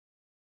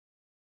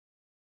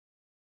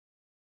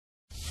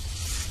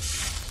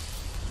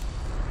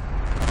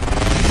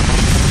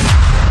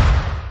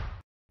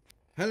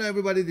Hello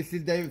everybody, this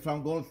is David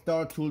from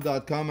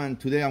goldstartool.com, and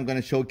today I'm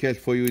going to showcase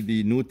for you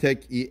the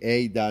NewTek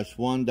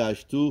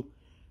AE-1-2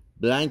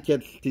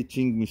 blanket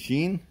stitching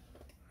machine.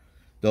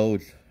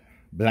 Those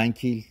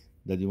blankies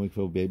that you make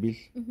for babies,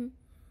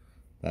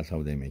 that's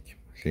how they make.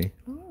 See?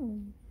 Oh.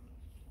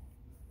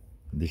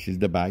 This is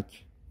the back,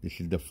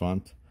 this is the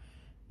front.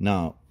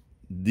 Now,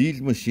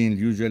 these machines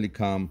usually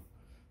come,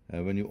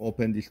 when you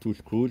open these two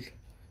screws,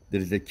 there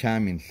is a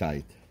cam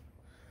inside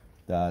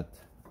that,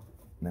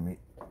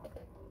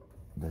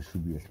 there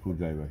should be a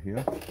screwdriver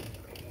here.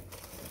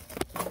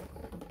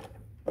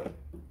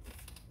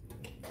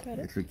 Got it.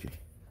 It's okay.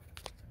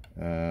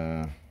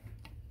 I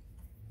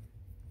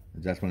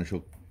just want to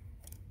show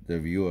the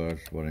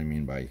viewers what I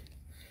mean by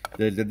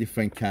there's a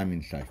different cam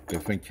inside.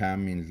 Different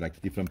cam means like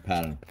different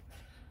pattern.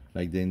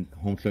 Like the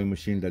home sewing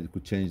machine that you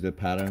could change the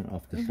pattern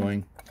of the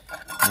sewing.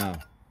 Now,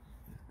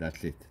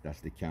 that's it. That's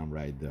the cam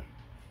right there.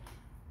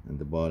 And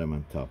the bottom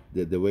and top.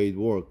 The way it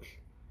works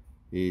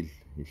is,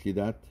 you see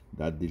that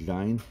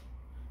design?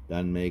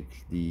 That makes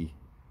the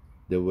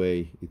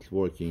way it's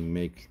working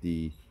makes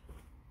the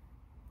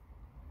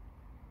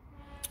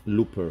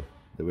looper,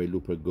 the way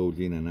looper goes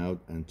in and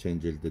out and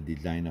changes the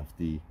design of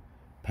the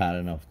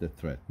pattern of the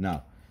thread.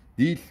 Now,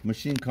 this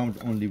machine comes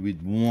only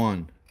with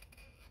one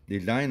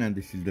design, and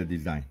this is the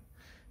design.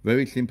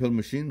 Very simple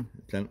machine.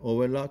 It's an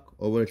overlock,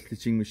 over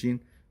stitching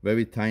machine.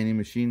 Very tiny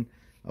machine.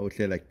 I would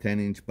say like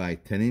 10 inch by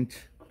 10 inch.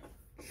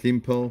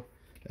 Simple.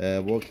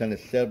 Works on a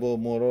servo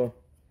motor,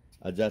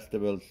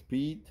 adjustable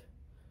speed,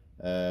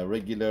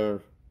 regular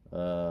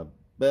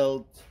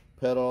belt,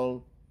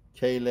 pedal,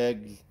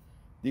 K-legs.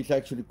 This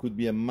actually could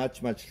be a much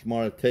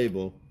smaller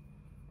table,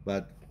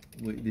 but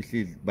this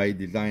is by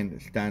design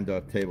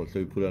standard table, so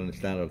we put it on a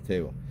standard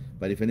table.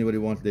 But if anybody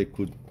wants, they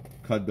could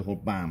cut the whole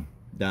BAM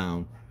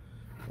down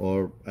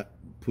or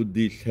put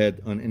this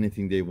head on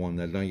anything they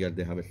want, as long as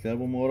they have a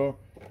servo motor.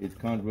 It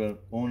comes with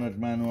owner's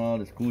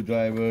manual,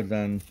 screwdrivers,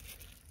 and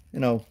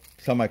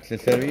some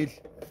accessories,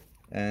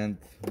 and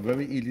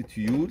very easy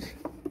to use.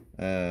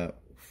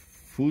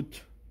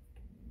 Foot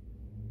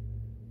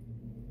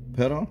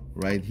pedal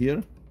right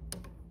here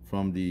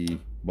from the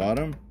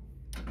bottom,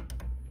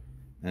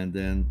 and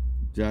then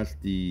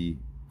just the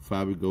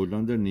fabric goes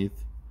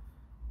underneath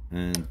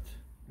and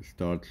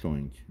start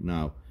sewing.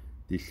 Now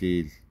this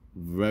is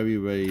very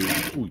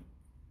ooh,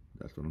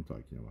 that's what I'm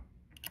talking about.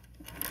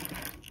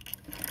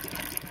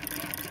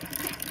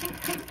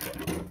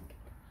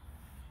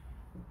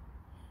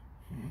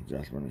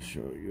 Just want to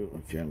show you.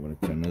 Okay, I'm going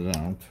to turn it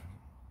around.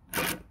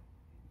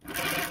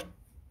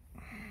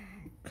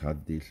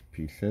 Cut these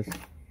pieces.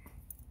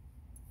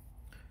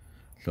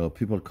 So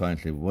people can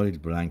say, what is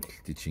blank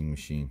stitching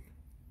machine?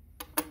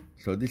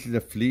 So this is a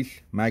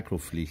fleece, micro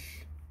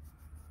fleece.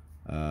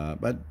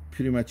 But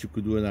pretty much you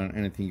could do it on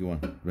anything you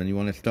want. When you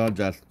want to start,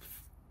 just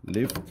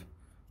lift,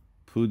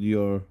 put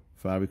your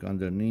fabric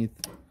underneath,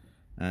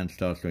 and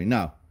start sewing.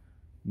 Now,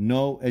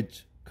 no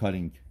edge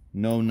cutting,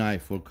 no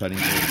knife for cutting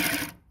edge.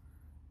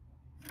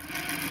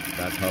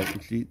 That's how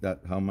you see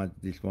that how much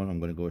this one. I'm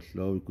going to go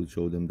slow. You could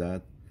show them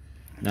that.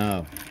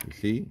 Now you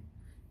see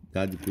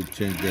that you could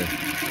change the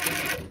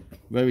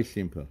very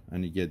simple,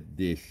 and you get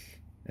this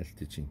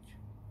stitching.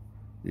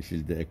 This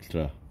is the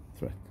extra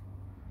thread.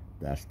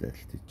 That's the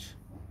stitch.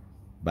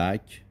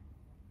 Back,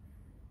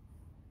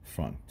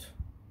 front.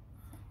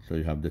 So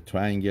you have the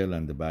triangle,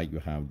 and the back you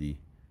have the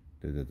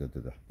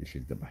This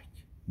is the back.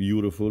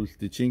 Beautiful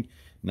stitching.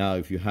 Now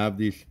if you have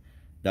this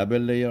double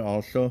layer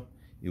also,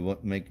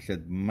 it makes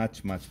it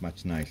much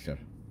nicer.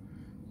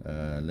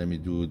 Let me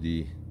do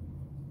the.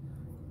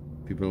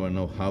 People want to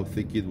know how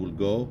thick it will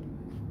go.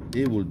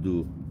 It will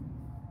do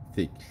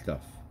thick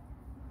stuff.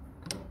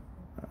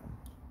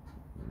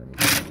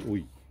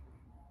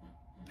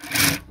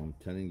 I'm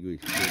telling you,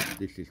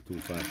 this is too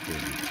fast for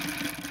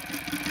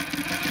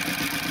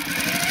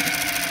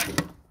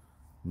me.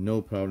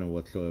 No problem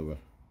whatsoever.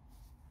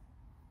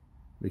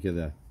 Look at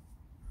that.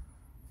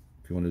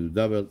 If you want to do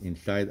double,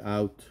 inside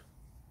out.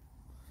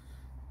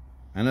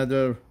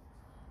 Another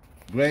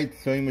great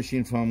sewing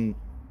machine from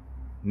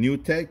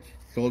NewTek,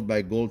 sold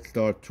by Gold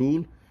Star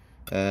Tool.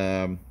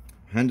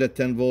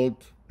 110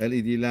 volt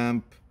LED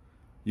lamp.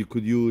 You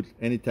could use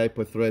any type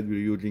of thread. We're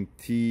using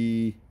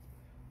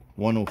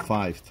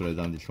T105 thread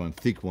on this one,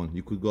 thick one.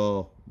 You could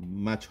go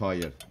much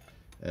higher.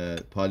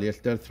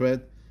 Polyester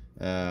thread.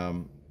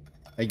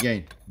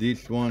 Again,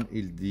 this one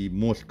is the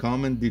most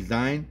common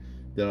design.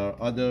 There are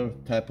other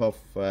type of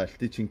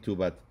stitching too,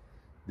 but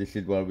this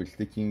is where we're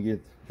sticking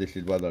it. This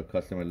is what our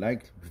customer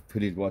likes.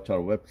 Please watch our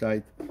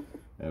website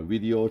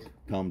videos,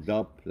 thumbs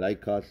up,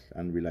 like us,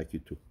 and we like you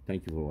too.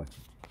 Thank you for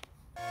watching.